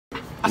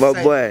My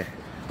boy,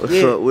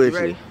 what's up with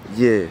you?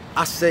 Yeah.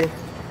 I say,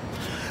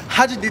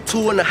 I just did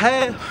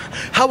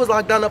 2.5. I was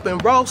locked down up in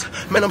Ross.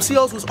 Man, them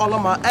COs was all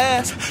on my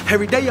ass.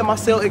 Every day in my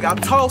cell, it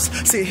got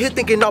tossed. Sit here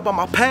thinking about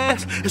my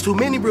past. It's too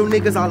many real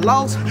niggas I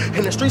lost.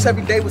 In the streets,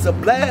 every day was a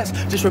blast.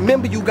 Just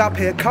remember you got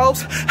paid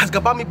costs. Ask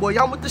about me, boy,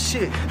 I'm with the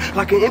shit.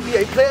 Like an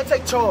NBA player,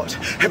 take charge.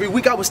 Every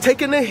week I was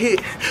taking a hit.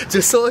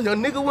 Just so a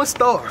young nigga wouldn't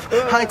starve.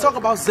 I ain't talking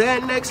about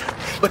Xanax,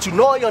 but you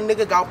know a young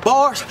nigga got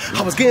bars.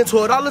 I was getting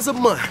 $12 a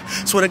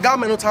month. Swear to God,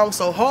 man, no time was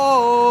so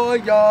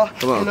hard, y'all.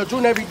 In the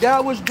June, every day I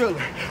was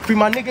drilling. Free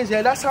my niggas,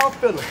 yeah, that's how I'm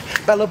feeling.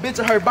 Bad little bitch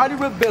and her body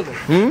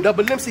revealing.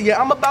 Double MC,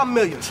 yeah, I'm about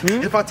millions.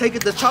 If I take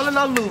it to trial and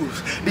I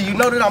lose, then you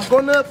know that I'm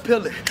gonna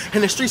appeal it.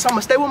 In the streets,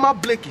 I'ma stay with my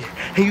blicky.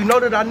 And you know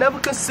that I never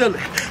conceal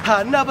it.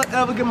 I never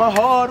ever give my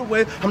heart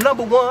away. I'm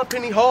 #1,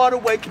 penny hard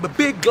away. Keep a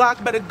big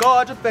Glock, better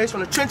guard your face.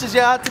 From the trenches,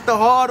 yeah, I took the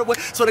heart away.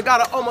 So they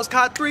gotta almost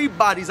caught 3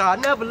 bodies. I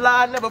never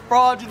lie, never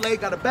fraudulate.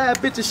 Got a bad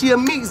bitch and she a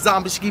meat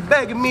zombie. She keep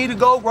begging me to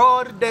go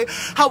raw today.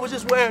 I was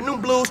just wearing new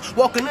blues,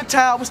 walking the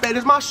town with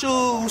status my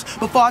shoes.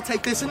 Before I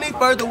take this any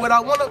further, what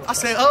I wanna, I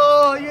say,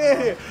 oh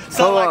yeah.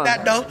 Something like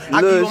that though.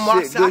 I give them more.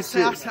 I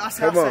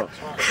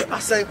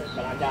say,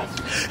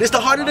 it's the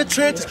heart of the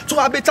trenches. So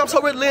I bitch, I'm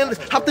so relentless.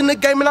 Hopped in the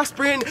game and I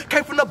sprinted.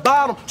 Came from the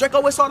bottom. Drake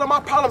always solved all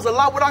my problems. A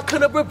lot what I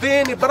couldn't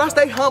prevent it, but I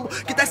stay humble.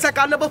 Get that sack,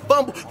 I never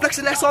fumble.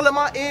 Flexing, that's all in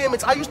my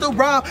image. I used to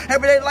rob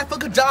everyday life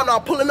for a job. Now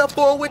I'm pulling up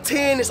on with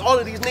 10. It's all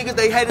of these niggas,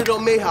 they hated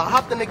on me. I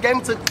hopped in the game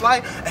and took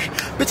flight. Hey,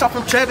 bitch, I'm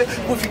from Trevor.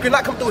 Well, if you could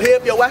not come through here,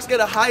 if your ass get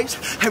a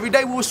heist. Every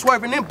day we was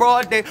swerving in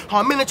broad day.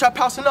 I'm in the trap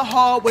house in the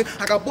hallway.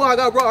 I got boy, I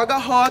got raw, I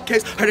got hard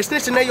case. Heard the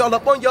snitching, they all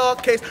up on y'all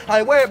case. I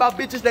ain't worried about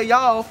bitches, they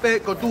all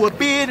fed. Go do a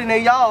bid and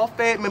they all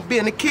fed. Man,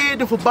 being a kid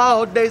and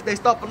football days, they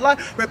stop a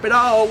life, rep it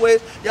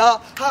always.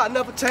 Y'all, I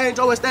never change,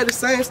 always stay the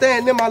same.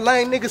 Staying in my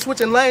lane, niggas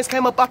switching lanes.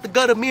 Came up out the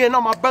gutter, me and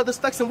all my brothers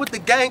flexing with the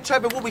gang.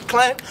 Trevor, what we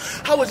claim.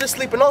 I was just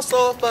sleeping on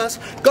sofas.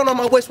 Gun on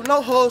my waist with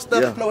no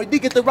holster. No, we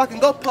did get the rock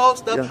and go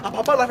post up. I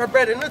pop up like her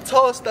bread in the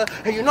toaster.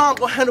 And you know I'm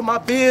gonna handle my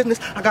business.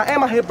 I got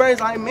aim, my head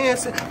burns, I ain't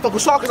missing. Fuck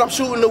with cause I'm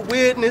shooting the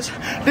witness.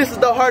 This is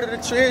the heart of the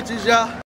trenches, y'all.